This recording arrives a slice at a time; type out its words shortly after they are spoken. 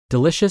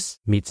Delicious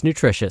meets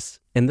nutritious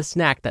in the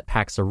snack that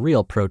packs a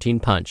real protein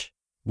punch.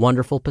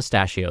 Wonderful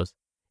Pistachios.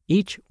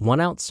 Each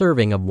 1-ounce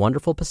serving of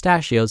Wonderful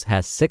Pistachios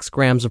has 6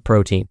 grams of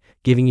protein,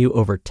 giving you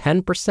over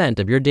 10%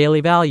 of your daily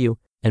value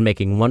and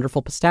making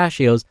Wonderful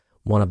Pistachios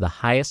one of the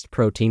highest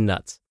protein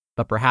nuts.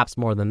 But perhaps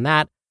more than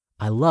that,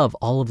 I love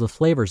all of the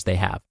flavors they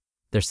have.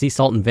 Their sea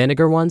salt and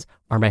vinegar ones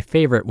are my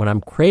favorite when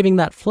I'm craving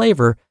that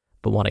flavor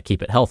but want to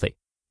keep it healthy.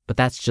 But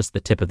that's just the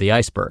tip of the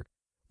iceberg.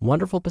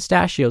 Wonderful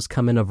Pistachios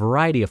come in a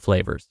variety of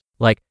flavors,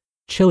 like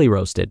chili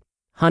roasted,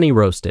 honey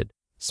roasted,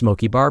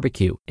 smoky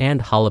barbecue,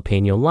 and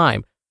jalapeno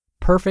lime,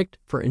 perfect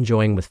for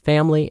enjoying with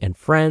family and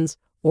friends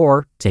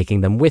or taking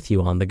them with you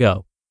on the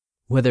go.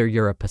 Whether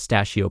you're a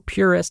pistachio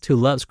purist who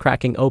loves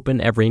cracking open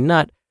every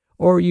nut,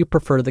 or you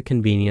prefer the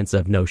convenience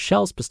of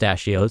no-shells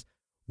pistachios,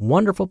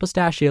 Wonderful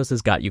Pistachios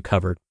has got you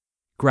covered.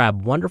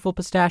 Grab Wonderful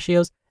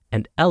Pistachios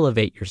and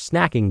elevate your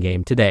snacking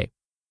game today.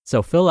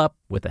 So fill up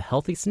with a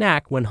healthy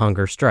snack when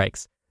hunger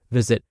strikes.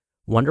 Visit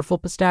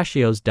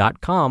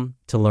wonderfulpistachios.com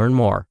to learn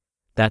more.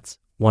 That's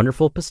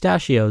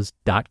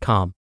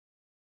wonderfulpistachios.com.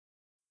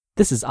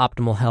 This is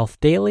Optimal Health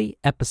Daily,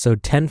 episode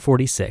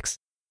 1046,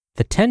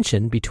 The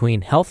Tension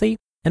Between Healthy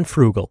and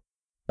Frugal,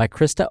 by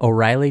Krista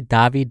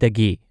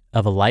O'Reilly-Davi-Dagui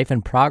of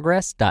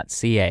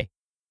alifeinprogress.ca.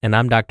 And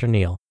I'm Dr.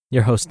 Neil,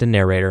 your host and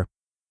narrator.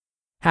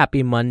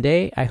 Happy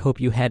Monday. I hope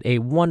you had a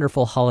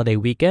wonderful holiday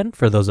weekend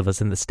for those of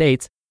us in the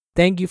States.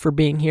 Thank you for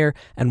being here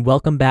and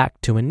welcome back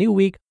to a new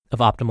week of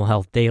Optimal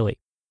Health Daily.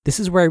 This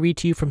is where I read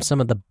to you from some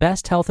of the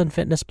best health and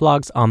fitness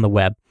blogs on the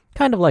web,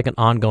 kind of like an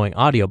ongoing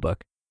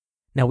audiobook.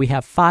 Now we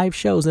have 5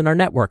 shows in our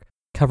network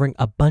covering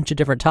a bunch of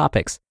different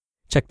topics.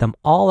 Check them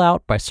all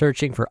out by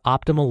searching for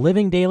Optimal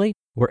Living Daily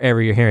wherever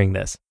you're hearing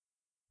this.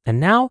 And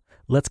now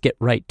let's get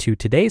right to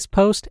today's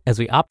post as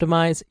we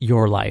optimize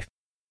your life.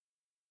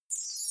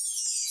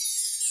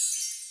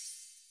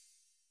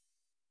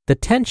 The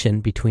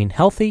Tension Between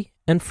Healthy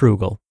and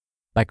Frugal,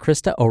 by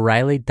Krista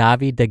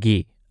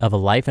O'Reilly-Davi-Dagui of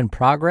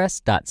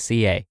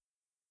alifeinprogress.ca.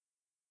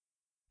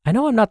 I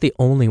know I'm not the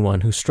only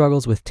one who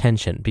struggles with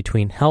tension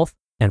between health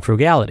and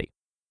frugality.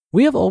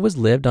 We have always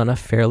lived on a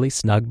fairly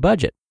snug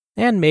budget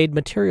and made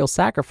material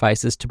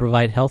sacrifices to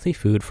provide healthy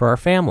food for our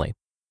family.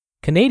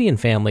 Canadian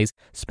families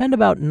spend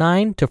about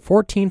 9 to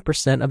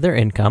 14% of their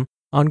income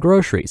on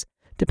groceries,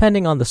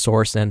 depending on the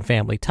source and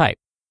family type.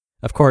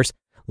 Of course,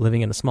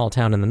 living in a small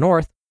town in the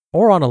north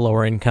or on a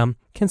lower income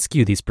can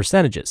skew these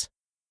percentages.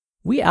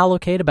 We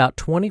allocate about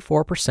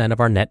 24% of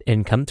our net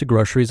income to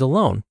groceries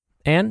alone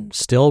and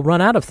still run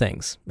out of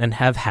things and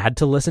have had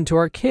to listen to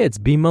our kids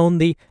bemoan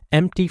the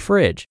empty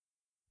fridge.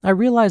 I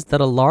realize that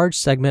a large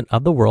segment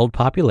of the world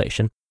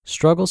population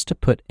struggles to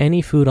put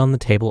any food on the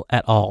table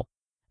at all,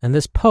 and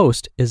this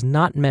post is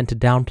not meant to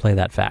downplay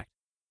that fact.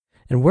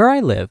 And where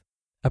I live,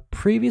 a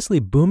previously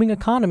booming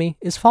economy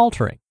is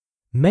faltering.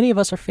 Many of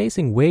us are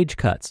facing wage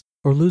cuts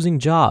or losing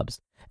jobs,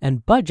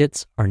 and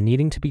budgets are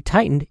needing to be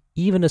tightened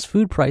even as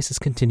food prices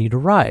continue to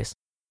rise.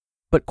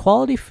 But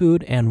quality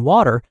food and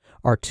water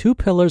are 2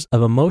 pillars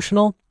of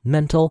emotional,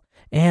 mental,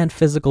 and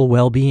physical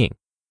well-being.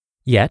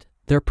 Yet,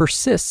 there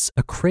persists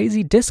a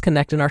crazy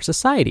disconnect in our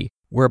society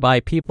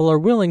whereby people are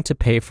willing to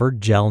pay for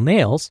gel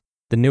nails,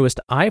 the newest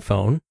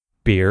iPhone,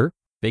 beer,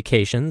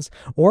 vacations,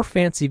 or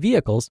fancy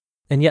vehicles,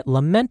 and yet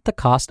lament the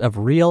cost of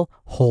real,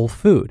 whole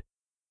food.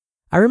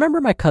 I remember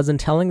my cousin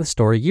telling the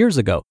story years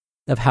ago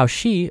of how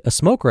she, a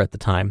smoker at the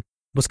time,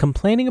 was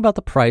complaining about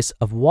the price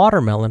of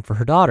watermelon for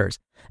her daughters,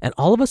 and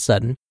all of a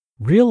sudden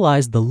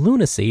realized the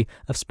lunacy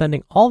of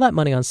spending all that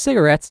money on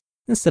cigarettes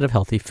instead of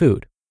healthy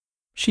food.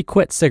 She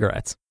quit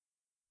cigarettes.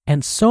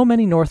 And so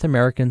many North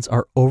Americans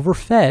are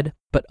overfed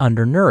but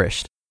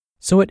undernourished.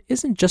 So it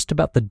isn't just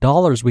about the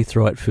dollars we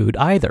throw at food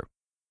either.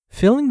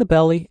 Filling the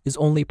belly is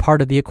only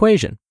part of the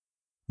equation.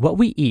 What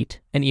we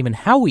eat, and even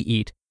how we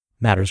eat,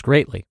 matters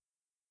greatly.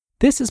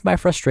 This is my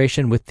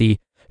frustration with the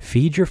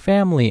feed your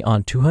family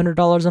on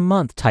 $200 a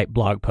month type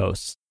blog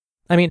posts.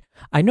 I mean,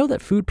 I know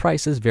that food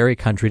prices vary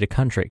country to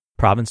country,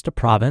 province to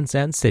province,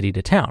 and city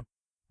to town.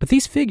 But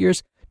these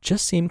figures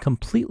just seem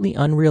completely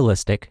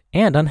unrealistic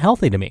and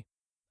unhealthy to me.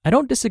 I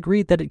don't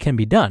disagree that it can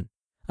be done.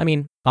 I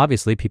mean,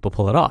 obviously people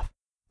pull it off.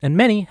 And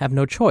many have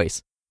no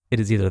choice. It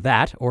is either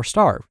that or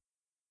starve.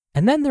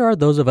 And then there are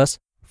those of us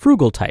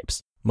frugal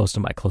types, most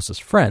of my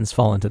closest friends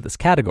fall into this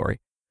category,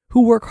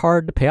 who work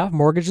hard to pay off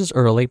mortgages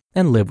early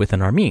and live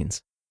within our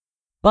means.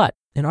 But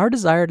in our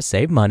desire to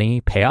save money,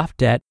 pay off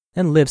debt,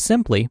 and live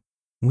simply,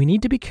 we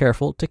need to be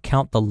careful to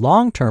count the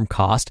long-term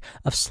cost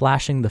of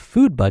slashing the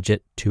food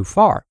budget too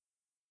far.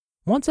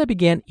 Once I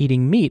began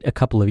eating meat a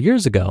couple of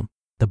years ago,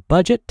 the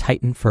budget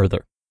tightened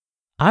further.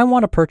 I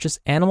want to purchase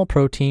animal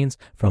proteins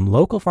from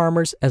local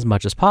farmers as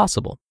much as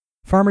possible,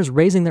 farmers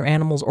raising their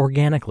animals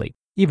organically,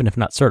 even if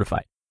not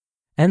certified.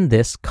 And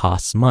this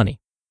costs money.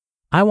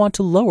 I want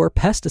to lower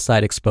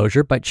pesticide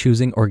exposure by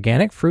choosing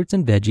organic fruits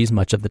and veggies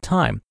much of the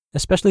time,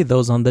 especially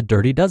those on the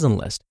dirty dozen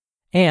list,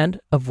 and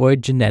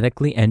avoid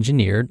genetically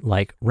engineered,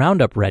 like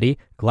Roundup-ready,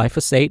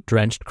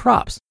 glyphosate-drenched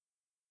crops.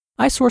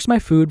 I source my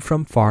food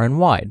from far and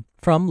wide,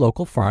 from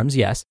local farms,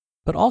 yes,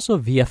 but also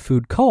via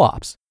food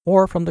co-ops,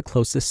 or from the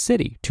closest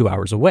city 2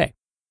 hours away.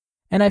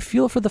 And I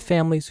feel for the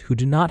families who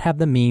do not have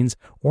the means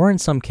or in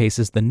some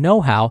cases the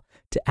know-how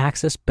to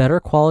access better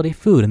quality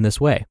food in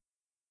this way.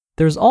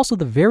 There's also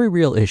the very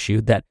real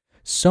issue that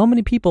so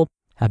many people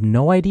have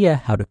no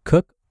idea how to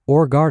cook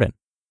or garden.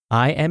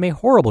 I am a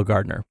horrible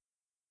gardener.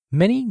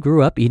 Many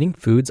grew up eating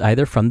foods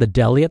either from the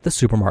deli at the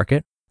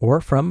supermarket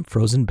or from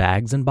frozen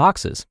bags and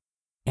boxes.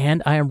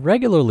 And I am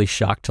regularly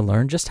shocked to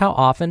learn just how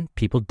often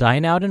people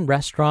dine out in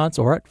restaurants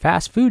or at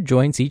fast food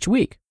joints each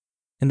week.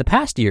 In the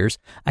past years,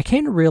 I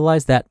came to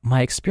realize that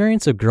my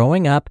experience of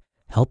growing up,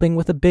 helping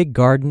with a big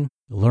garden,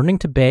 learning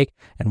to bake,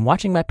 and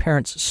watching my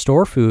parents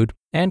store food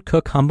and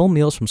cook humble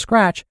meals from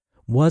scratch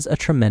was a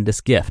tremendous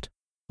gift,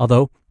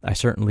 although I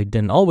certainly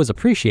didn't always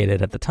appreciate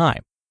it at the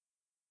time.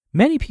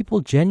 Many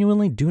people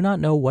genuinely do not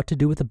know what to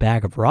do with a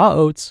bag of raw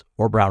oats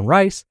or brown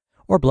rice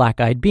or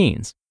black-eyed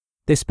beans.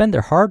 They spend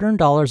their hard-earned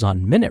dollars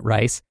on minute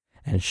rice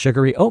and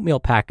sugary oatmeal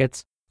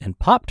packets and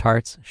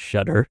Pop-Tarts,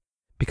 shudder,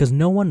 because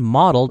no one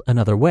modeled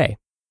another way.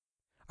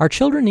 Our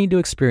children need to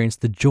experience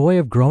the joy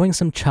of growing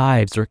some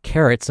chives or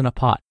carrots in a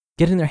pot,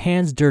 getting their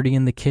hands dirty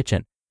in the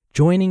kitchen,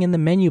 joining in the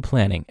menu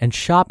planning, and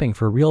shopping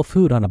for real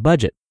food on a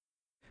budget.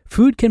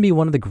 Food can be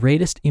one of the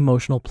greatest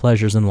emotional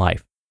pleasures in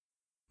life.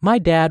 My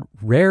dad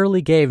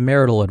rarely gave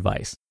marital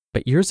advice,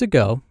 but years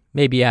ago,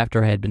 maybe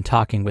after I had been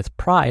talking with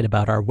pride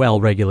about our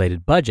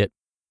well-regulated budget,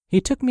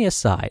 he took me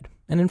aside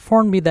and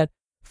informed me that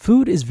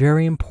food is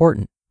very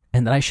important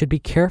and that I should be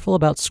careful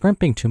about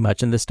scrimping too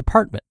much in this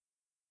department.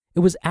 It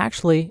was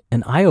actually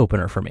an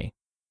eye-opener for me.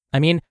 I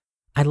mean,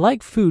 I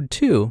like food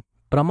too,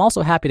 but I'm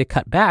also happy to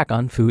cut back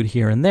on food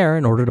here and there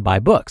in order to buy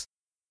books.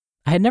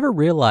 I had never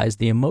realized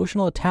the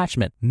emotional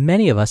attachment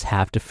many of us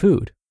have to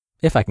food,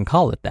 if I can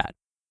call it that.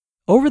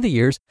 Over the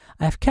years,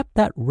 I have kept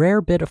that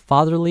rare bit of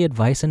fatherly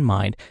advice in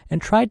mind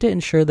and tried to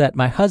ensure that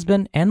my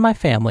husband and my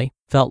family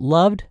felt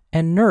loved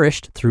and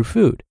nourished through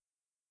food.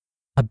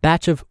 A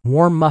batch of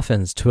warm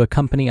muffins to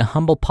accompany a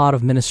humble pot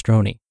of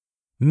minestrone,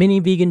 mini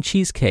vegan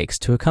cheesecakes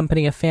to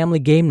accompany a family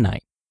game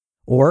night,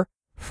 or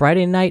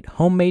Friday night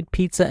homemade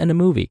pizza and a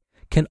movie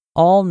can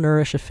all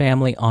nourish a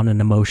family on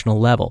an emotional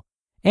level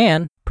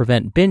and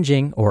prevent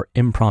binging or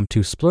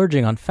impromptu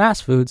splurging on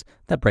fast foods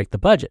that break the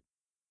budget.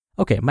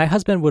 Okay, my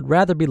husband would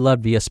rather be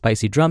loved via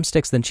spicy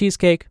drumsticks than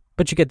cheesecake,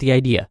 but you get the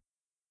idea.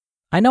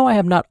 I know I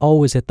have not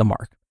always hit the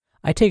mark.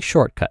 I take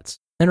shortcuts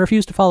and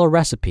refuse to follow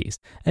recipes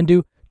and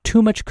do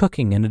too much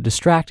cooking in a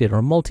distracted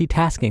or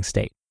multitasking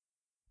state.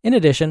 In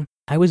addition,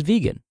 I was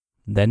vegan,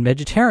 then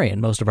vegetarian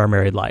most of our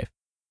married life.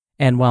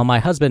 And while my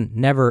husband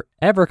never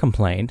ever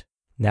complained,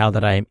 now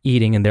that I am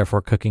eating and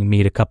therefore cooking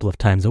meat a couple of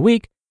times a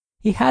week,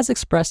 he has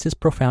expressed his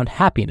profound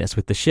happiness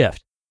with the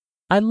shift.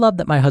 I love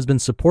that my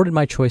husband supported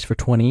my choice for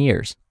 20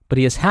 years, but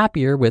he is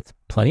happier with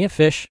plenty of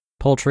fish,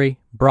 poultry,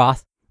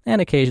 broth,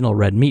 and occasional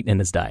red meat in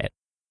his diet.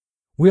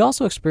 We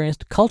also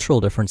experienced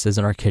cultural differences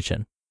in our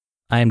kitchen.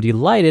 I am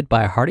delighted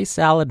by a hearty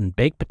salad and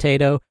baked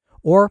potato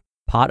or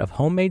pot of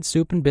homemade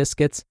soup and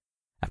biscuits.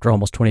 After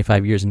almost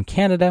 25 years in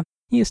Canada,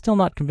 he is still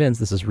not convinced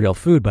this is real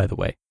food, by the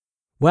way.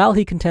 While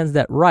he contends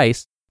that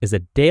rice is a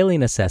daily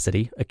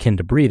necessity akin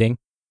to breathing,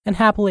 and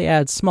happily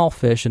adds small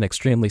fish and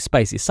extremely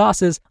spicy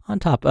sauces on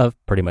top of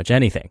pretty much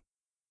anything.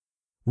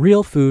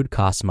 Real food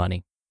costs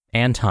money,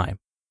 and time,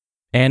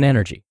 and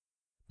energy.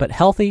 But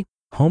healthy,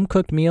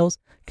 home-cooked meals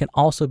can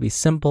also be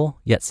simple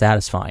yet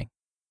satisfying.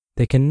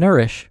 They can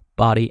nourish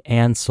body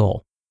and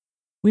soul.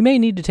 We may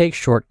need to take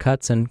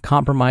shortcuts and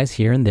compromise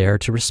here and there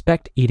to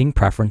respect eating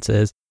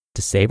preferences,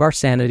 to save our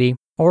sanity,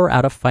 or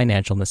out of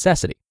financial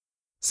necessity.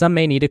 Some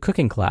may need a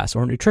cooking class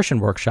or nutrition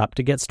workshop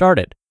to get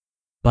started.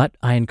 But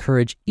I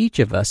encourage each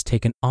of us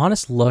take an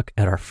honest look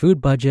at our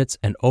food budgets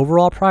and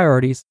overall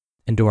priorities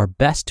and do our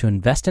best to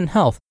invest in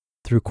health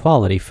through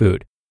quality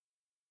food.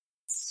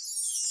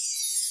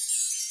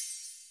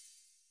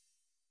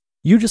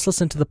 You just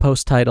listened to the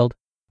post titled,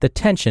 The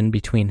Tension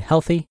Between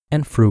Healthy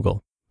and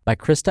Frugal by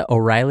Krista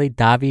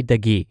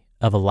O'Reilly-Davi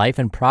of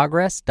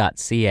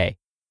alifeinprogress.ca.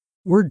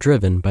 We're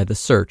driven by the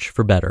search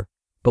for better,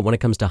 but when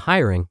it comes to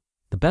hiring,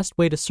 the best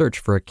way to search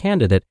for a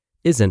candidate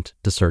isn't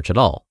to search at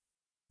all.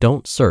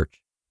 Don't search,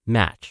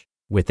 match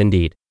with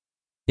Indeed.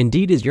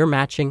 Indeed is your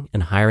matching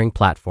and hiring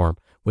platform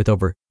with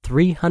over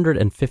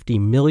 350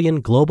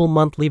 million global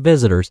monthly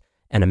visitors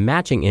and a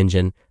matching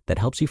engine that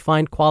helps you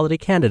find quality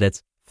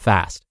candidates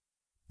fast.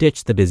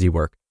 Ditch the busy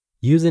work.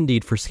 Use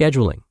Indeed for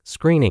scheduling,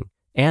 screening,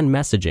 and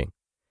messaging.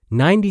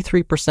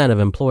 93% of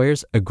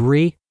employers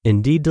agree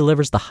Indeed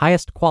delivers the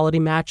highest quality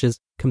matches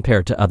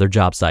compared to other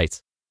job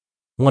sites.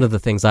 One of the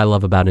things I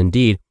love about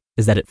Indeed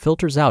is that it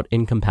filters out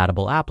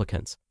incompatible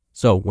applicants.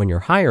 So when you're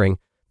hiring,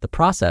 the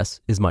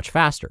process is much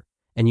faster,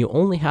 and you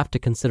only have to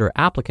consider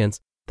applicants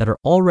that are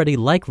already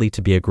likely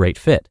to be a great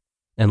fit.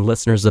 And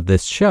listeners of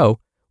this show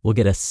will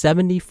get a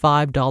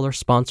 $75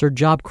 sponsored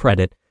job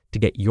credit to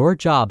get your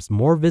jobs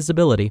more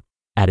visibility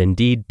at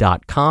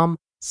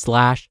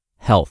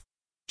Indeed.com/health.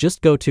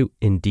 Just go to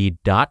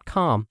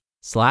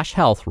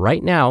Indeed.com/health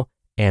right now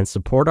and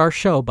support our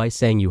show by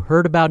saying you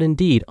heard about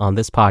Indeed on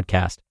this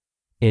podcast.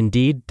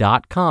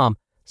 Indeed.com/health.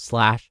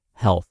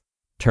 health.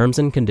 Terms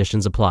and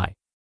conditions apply.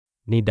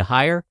 Need to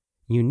hire?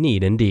 You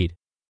need Indeed.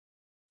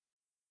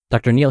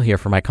 Dr. Neal here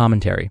for my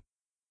commentary.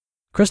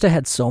 Krista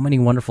had so many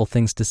wonderful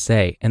things to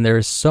say, and there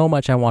is so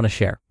much I want to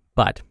share.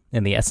 But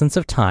in the essence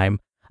of time,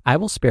 I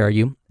will spare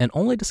you and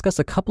only discuss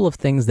a couple of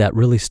things that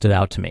really stood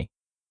out to me.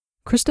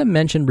 Krista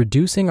mentioned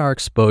reducing our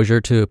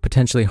exposure to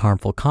potentially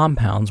harmful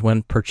compounds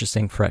when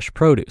purchasing fresh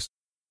produce.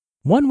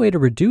 One way to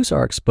reduce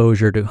our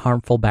exposure to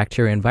harmful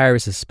bacteria and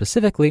viruses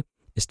specifically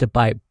is to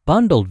buy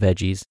bundled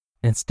veggies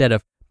instead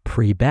of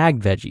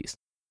pre-bagged veggies.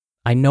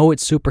 I know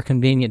it's super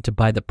convenient to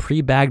buy the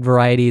pre-bagged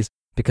varieties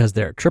because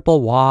they're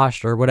triple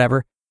washed or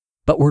whatever,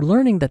 but we're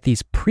learning that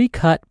these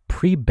pre-cut,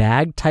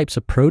 pre-bagged types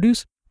of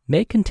produce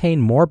may contain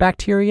more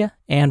bacteria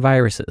and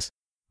viruses.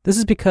 This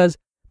is because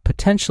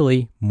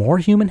potentially more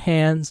human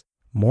hands,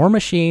 more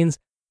machines,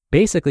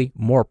 basically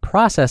more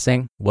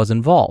processing was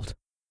involved.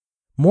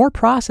 More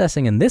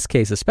processing in this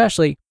case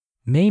especially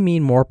may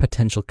mean more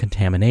potential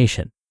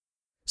contamination.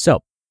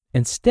 So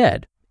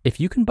instead, if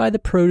you can buy the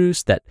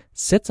produce that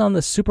sits on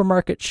the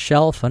supermarket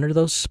shelf under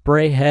those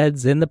spray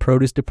heads in the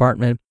produce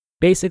department,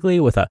 basically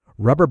with a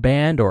rubber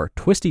band or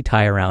twisty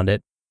tie around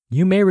it,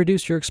 you may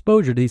reduce your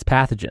exposure to these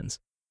pathogens.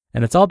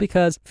 And it's all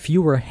because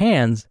fewer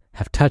hands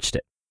have touched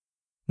it.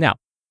 Now,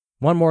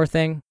 one more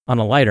thing on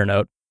a lighter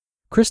note.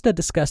 Krista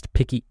discussed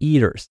picky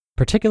eaters,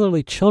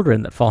 particularly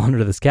children that fall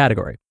under this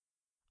category.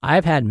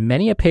 I've had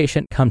many a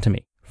patient come to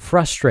me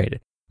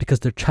frustrated because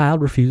their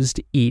child refuses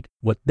to eat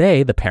what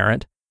they, the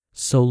parent,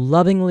 so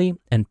lovingly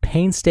and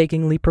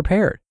painstakingly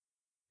prepared.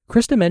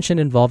 Krista mentioned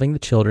involving the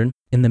children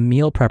in the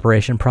meal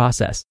preparation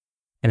process.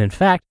 And in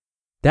fact,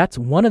 that's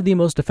one of the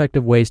most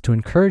effective ways to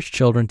encourage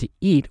children to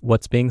eat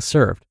what's being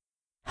served.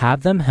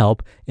 Have them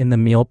help in the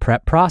meal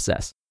prep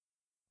process.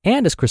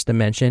 And as Krista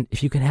mentioned,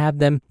 if you can have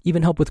them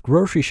even help with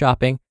grocery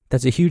shopping,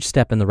 that's a huge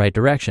step in the right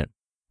direction.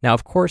 Now,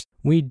 of course,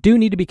 we do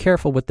need to be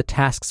careful with the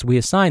tasks we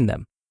assign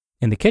them.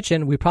 In the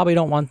kitchen, we probably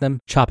don't want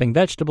them chopping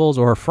vegetables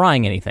or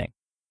frying anything.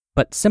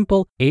 But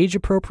simple,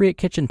 age-appropriate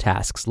kitchen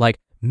tasks like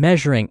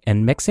measuring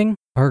and mixing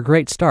are a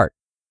great start.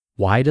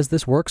 Why does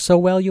this work so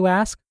well, you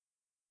ask?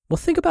 Well,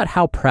 think about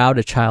how proud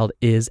a child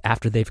is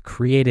after they've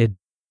created,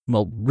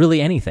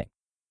 really anything.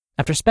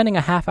 After spending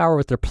a half hour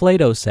with their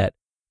Play-Doh set,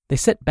 they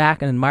sit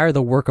back and admire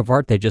the work of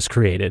art they just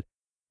created,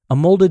 a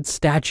molded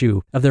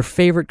statue of their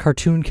favorite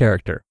cartoon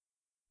character.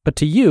 But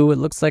to you, it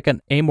looks like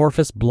an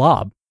amorphous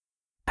blob.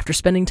 After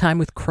spending time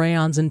with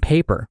crayons and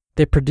paper,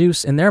 they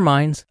produce, in their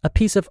minds, a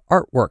piece of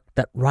artwork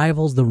that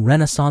rivals the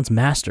Renaissance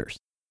masters.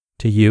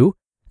 To you,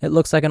 it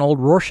looks like an old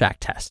Rorschach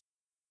test.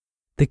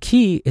 The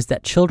key is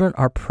that children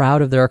are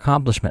proud of their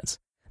accomplishments.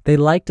 They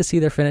like to see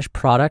their finished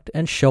product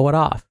and show it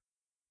off.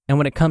 And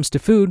when it comes to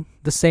food,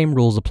 the same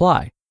rules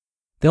apply.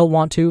 They'll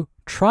want to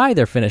try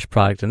their finished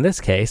product in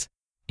this case,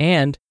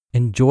 and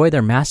enjoy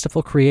their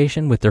masterful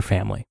creation with their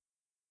family.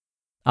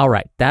 All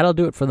right, that'll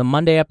do it for the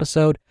Monday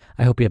episode.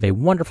 I hope you have a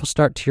wonderful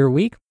start to your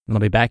week, and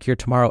I'll be back here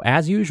tomorrow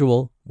as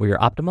usual, where your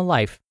optimal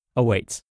life awaits.